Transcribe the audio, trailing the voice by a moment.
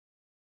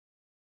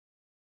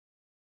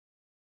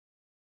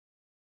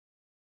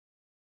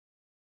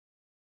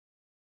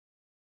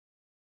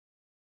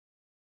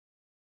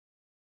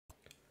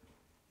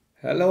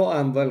Hello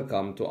and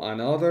welcome to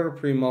another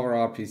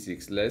Primavera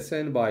P6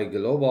 lesson by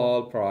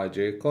Global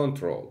Project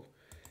Control.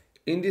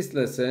 In this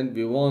lesson,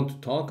 we want to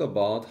talk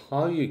about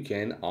how you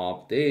can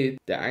update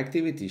the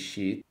activity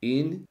sheet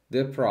in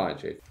the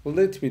project.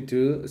 Let me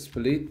to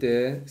split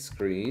the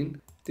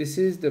screen. This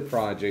is the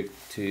project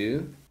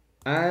 2,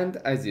 and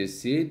as you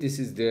see, this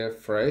is the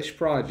fresh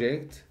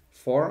project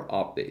for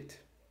update.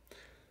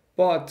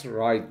 But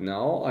right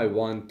now, I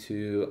want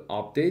to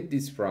update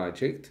this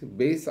project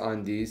based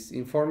on this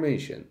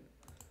information.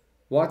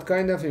 What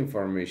kind of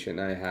information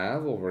I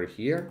have over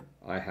here?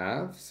 I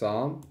have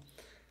some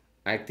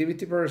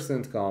activity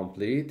percent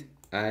complete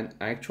and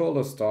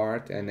actual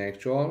start and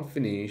actual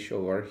finish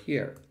over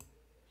here.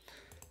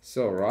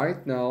 So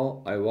right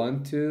now I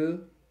want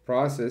to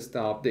process the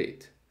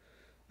update.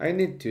 I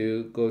need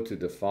to go to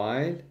the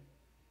file,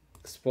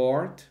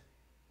 export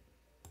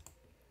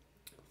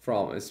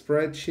from a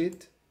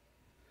spreadsheet,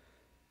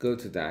 go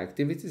to the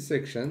activity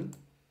section,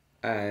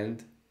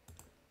 and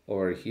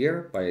over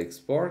here by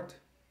export,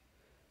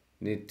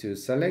 need to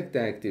select the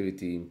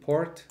activity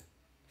import.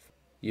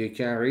 You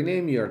can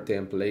rename your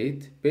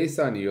template based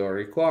on your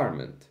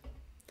requirement.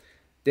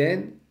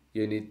 Then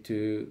you need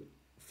to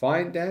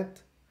find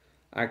that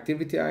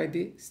activity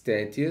ID,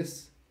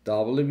 status,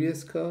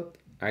 WBS code,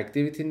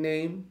 activity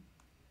name,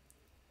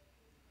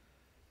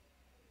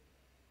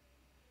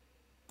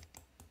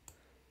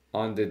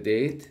 on the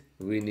date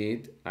we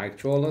need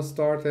actual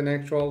start and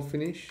actual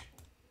finish.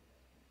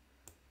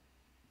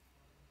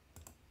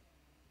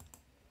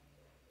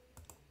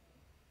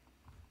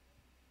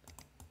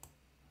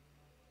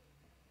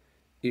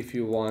 If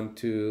you want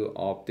to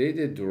update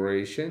the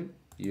duration,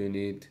 you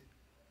need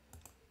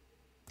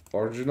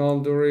original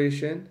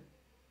duration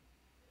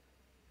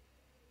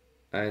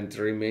and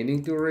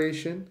remaining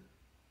duration.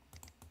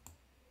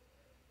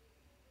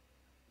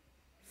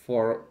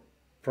 For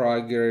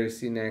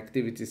progress in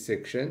activity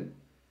section,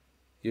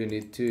 you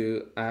need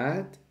to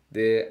add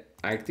the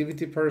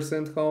activity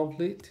percent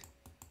complete.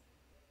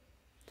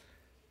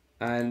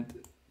 And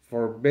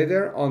for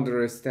better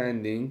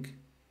understanding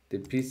the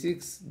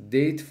P6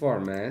 date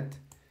format,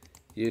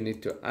 you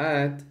need to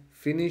add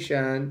finish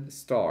and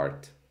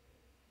start.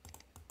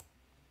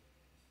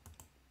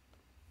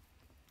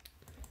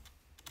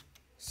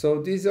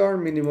 So these are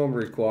minimum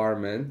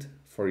requirement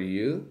for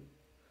you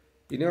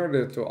in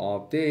order to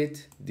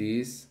update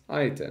these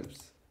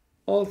items.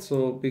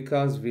 Also,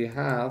 because we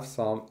have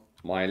some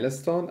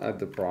milestone at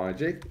the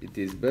project, it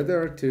is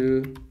better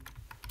to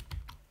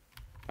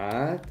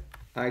add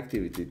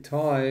activity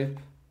type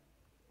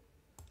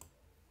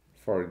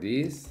for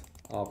this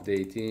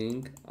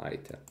updating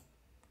item.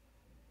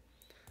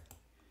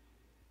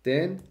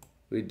 Then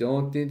we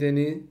don't need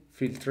any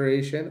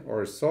filtration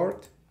or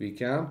sort, we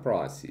can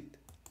proceed.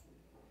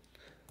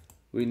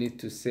 We need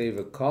to save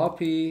a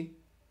copy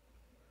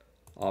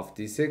of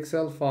this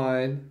Excel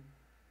file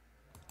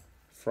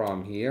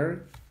from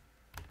here.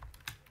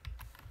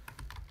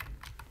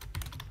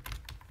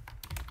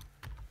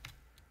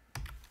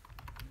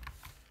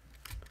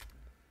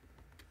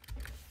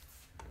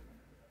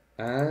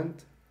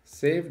 And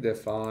save the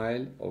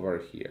file over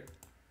here.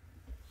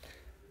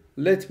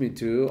 Let me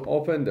to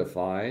open the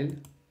file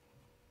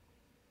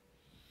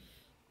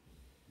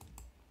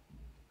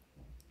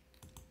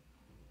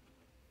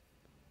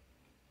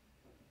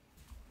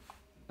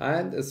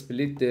and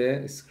split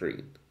the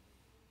screen.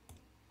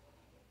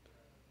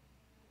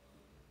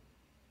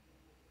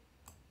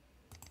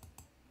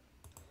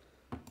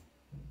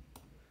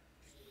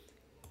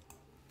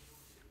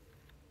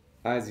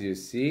 As you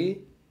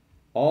see,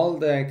 all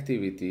the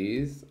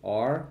activities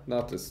are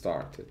not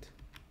started.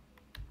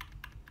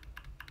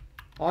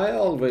 I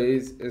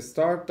always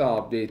start the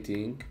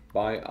updating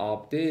by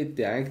update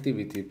the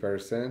activity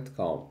percent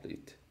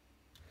complete.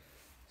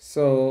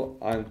 So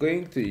I'm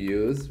going to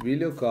use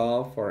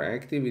VLOOKUP for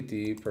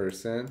activity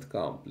percent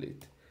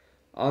complete.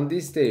 On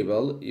this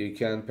table, you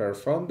can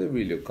perform the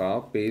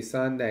VLOOKUP based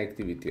on the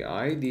activity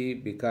ID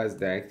because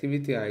the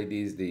activity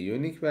ID is the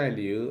unique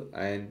value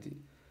and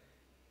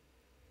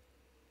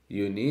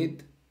you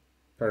need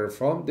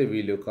perform the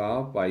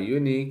VLOOKUP by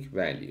unique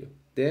value.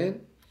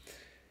 Then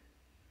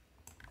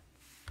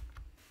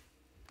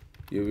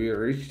you will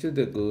reach to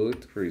the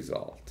good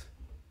result.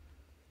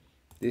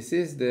 This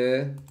is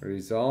the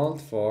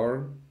result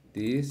for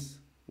this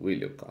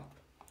VLOOKUP.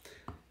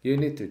 You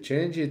need to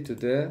change it to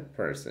the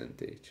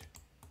percentage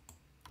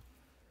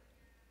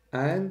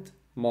and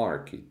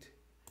mark it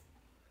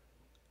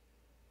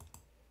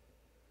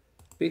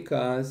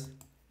because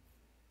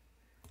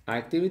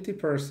activity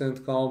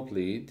percent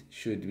complete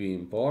should be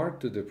imported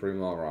to the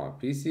Primavera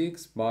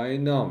P6 by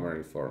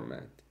numeric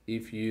format.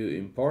 If you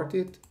import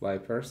it by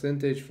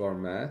percentage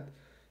format,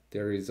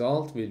 the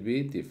result will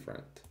be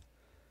different.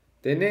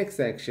 The next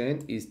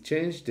action is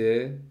change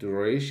the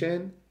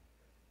duration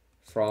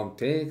from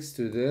text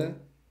to the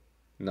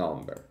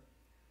number.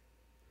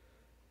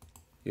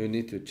 You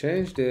need to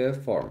change the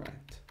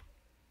format.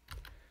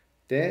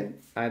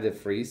 Then add a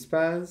free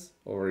space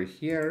over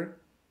here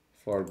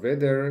for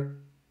better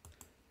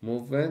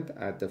movement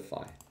at the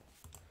file.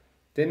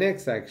 The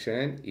next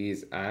action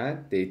is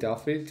add data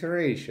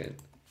filtration.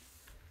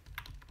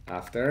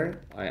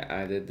 After I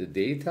added the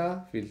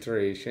data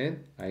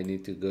filtration, I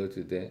need to go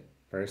to the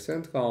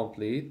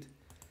 %complete,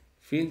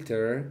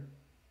 filter,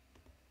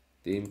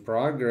 the in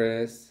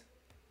progress,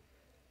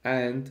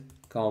 and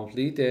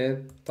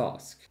completed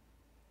task.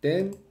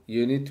 Then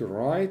you need to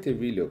write a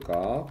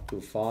VLOOKUP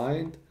to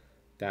find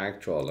the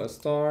actual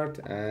start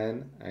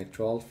and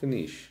actual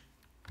finish.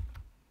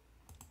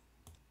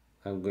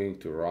 I'm going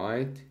to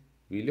write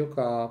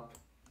VLOOKUP,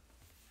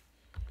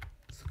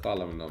 it's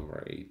column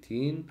number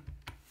 18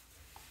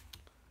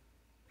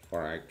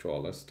 for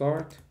actual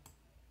start,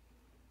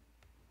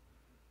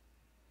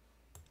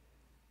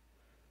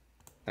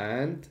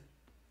 and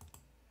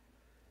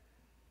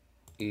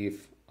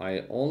if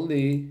I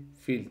only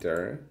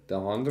filter the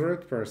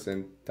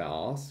 100%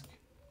 task,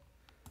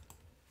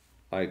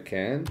 I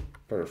can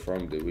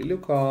perform the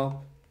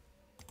VLOOKUP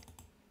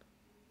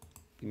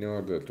in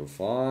order to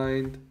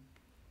find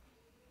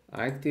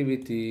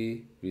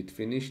activity with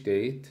finish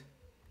date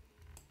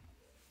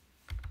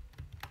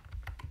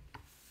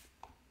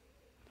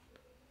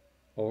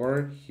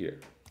over here.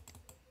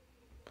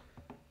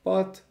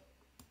 But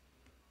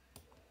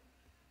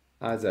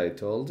as I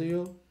told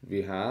you,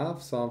 we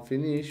have some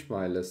finish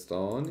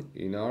milestone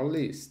in our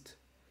list.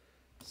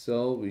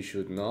 So we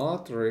should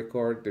not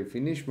record the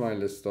finish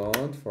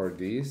milestone for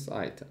these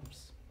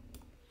items.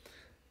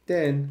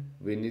 Then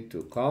we need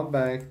to come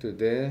back to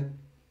the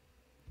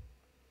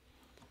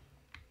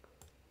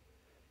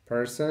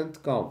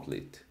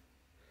 %complete.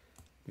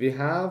 We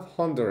have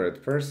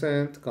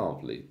 100%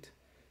 complete.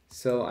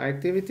 So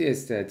activity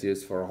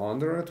status for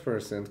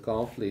 100%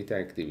 complete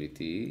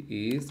activity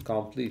is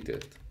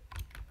completed.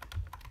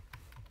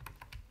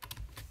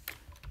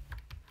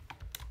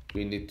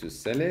 We need to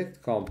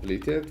select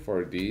completed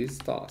for this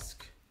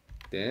task.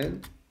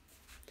 Then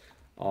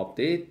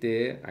update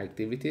the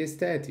activity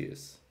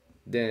status.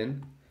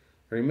 Then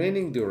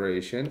remaining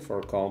duration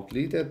for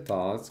completed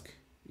task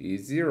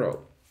is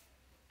 0.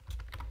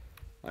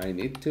 I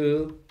need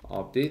to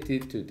update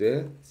it to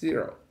the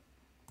 0.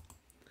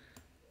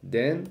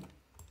 Then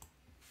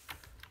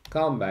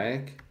come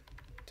back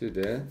to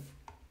the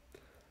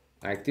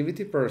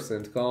activity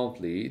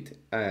 %complete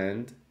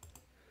and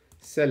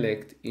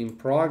select in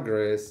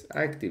progress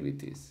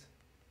activities.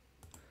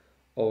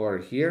 Over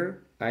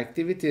here,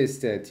 activity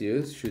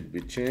status should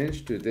be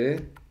changed to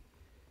the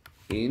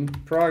in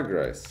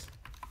progress.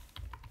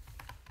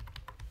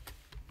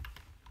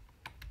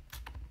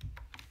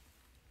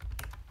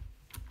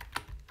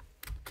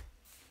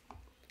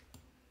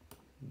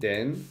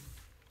 Then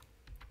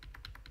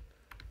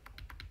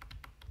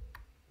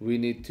we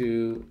need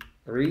to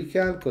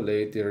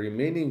recalculate the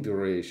remaining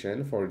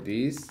duration for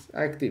these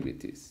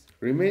activities.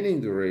 Remaining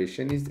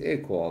duration is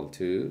equal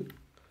to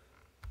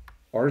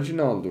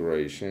original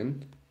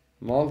duration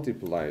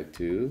multiplied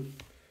to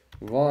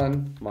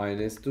 1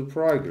 minus 2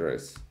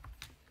 progress.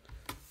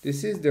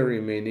 This is the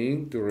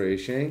remaining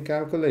duration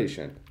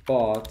calculation,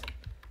 but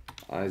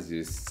as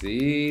you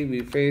see,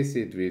 we face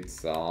it with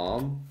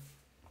some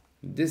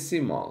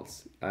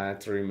decimals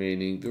at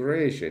remaining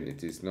duration.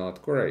 It is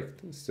not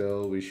correct,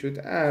 so we should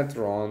add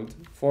round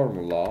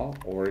formula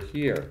over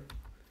here.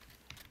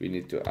 We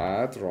need to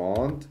add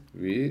round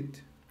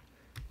with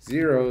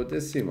 0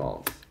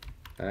 decimals,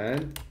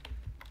 and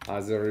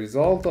as a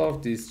result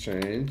of this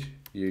change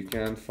you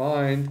can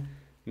find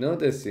no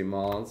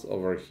decimals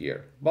over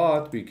here.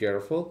 But be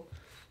careful,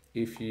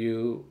 if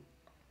you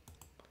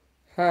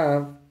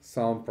have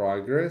some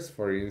progress,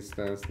 for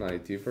instance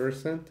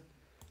 90%,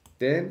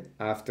 then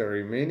after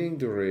remaining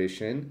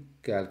duration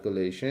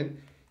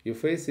calculation you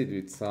face it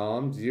with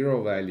some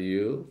 0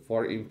 value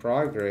for in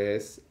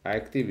progress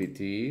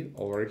activity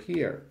over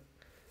here.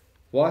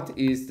 What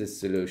is the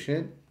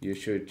solution? You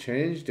should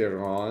change the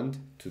round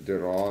to the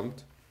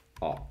round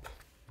up.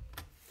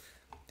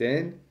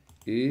 Then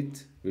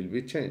it will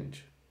be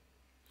changed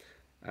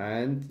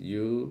and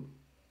you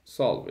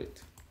solve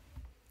it.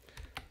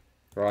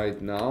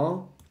 Right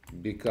now,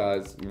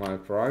 because my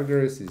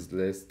progress is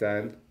less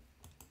than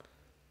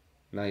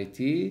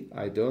 90,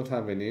 I don't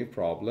have any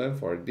problem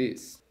for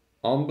this.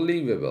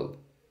 Unbelievable.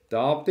 The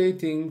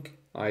updating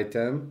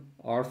item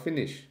are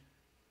finished.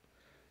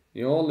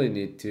 You only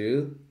need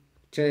to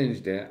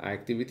change the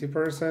activity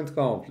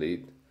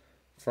 %complete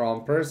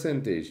from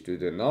percentage to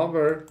the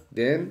number,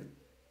 then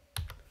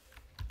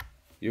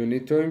you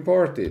need to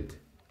import it.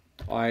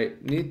 I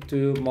need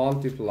to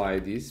multiply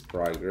this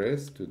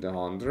progress to the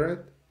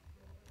 100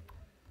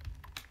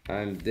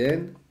 and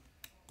then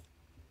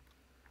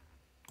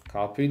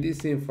copy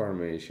this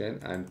information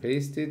and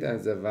paste it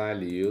as a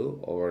value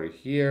over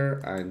here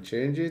and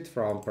change it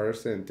from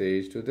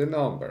percentage to the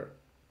number.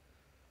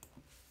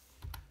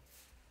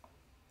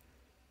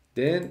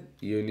 Then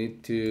you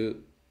need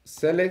to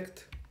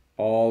select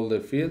all the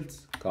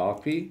fields,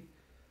 copy,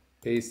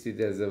 paste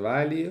it as a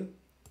value,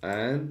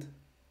 and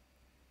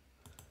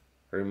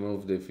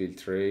remove the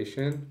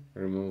filtration,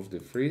 remove the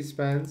free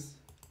spans,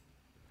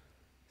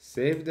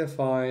 save the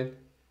file,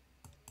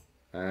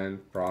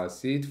 and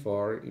proceed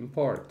for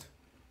import.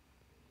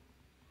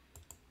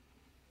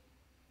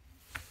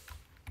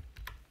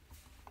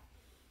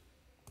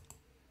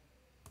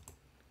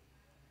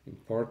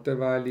 Import the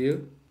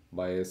value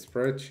by a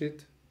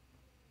spreadsheet.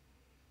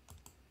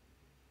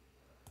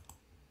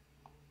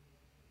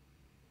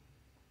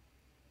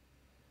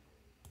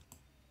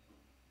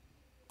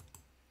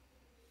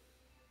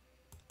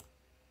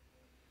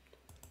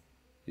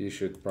 You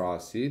should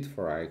proceed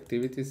for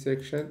activity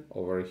section.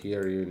 Over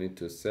here you need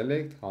to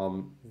select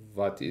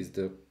what is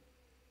the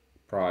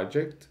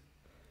project,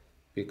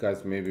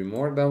 because maybe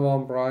more than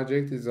one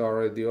project is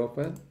already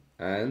open,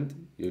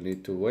 and you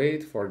need to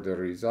wait for the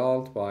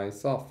result by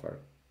software.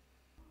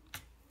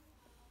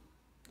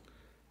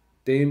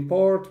 The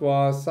import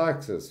was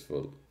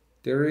successful.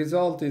 The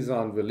result is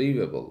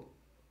unbelievable.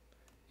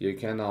 You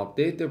can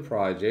update the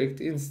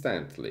project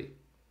instantly.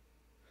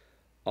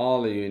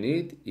 All you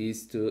need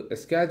is to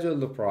schedule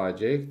the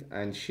project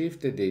and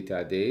shift the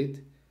data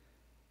date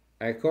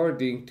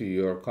according to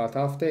your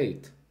cutoff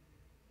date.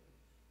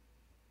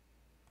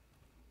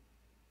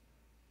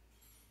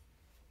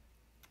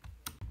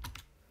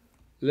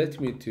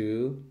 Let me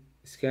to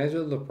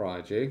schedule the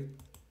project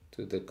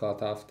to the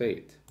cutoff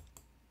date.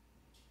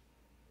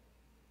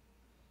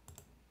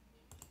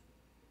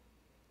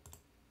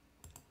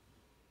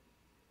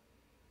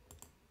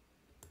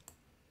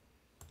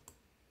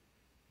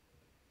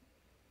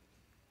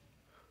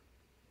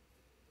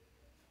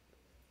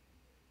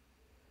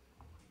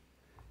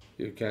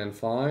 You can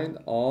find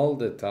all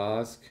the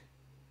tasks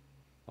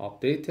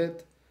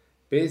updated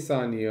based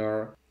on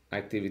your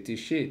activity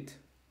sheet.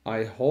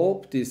 I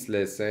hope this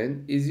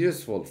lesson is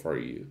useful for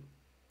you.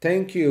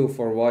 Thank you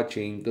for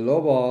watching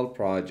Global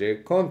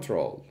Project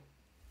Control.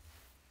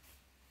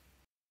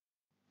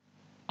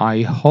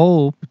 I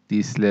hope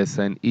this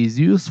lesson is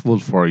useful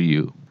for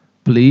you.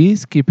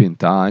 Please keep in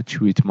touch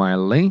with my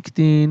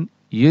LinkedIn,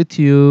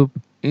 YouTube,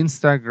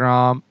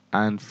 Instagram,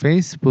 and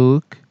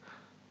Facebook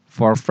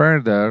for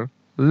further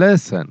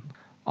lesson.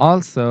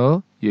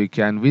 Also, you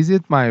can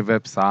visit my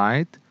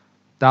website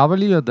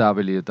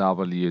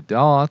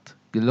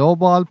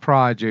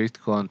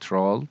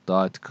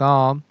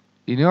www.globalprojectcontrol.com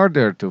in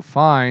order to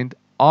find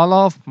all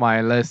of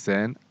my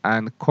lesson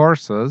and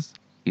courses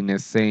in the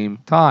same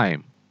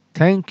time.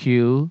 Thank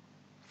you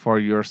for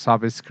your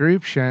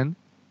subscription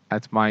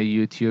at my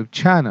YouTube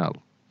channel.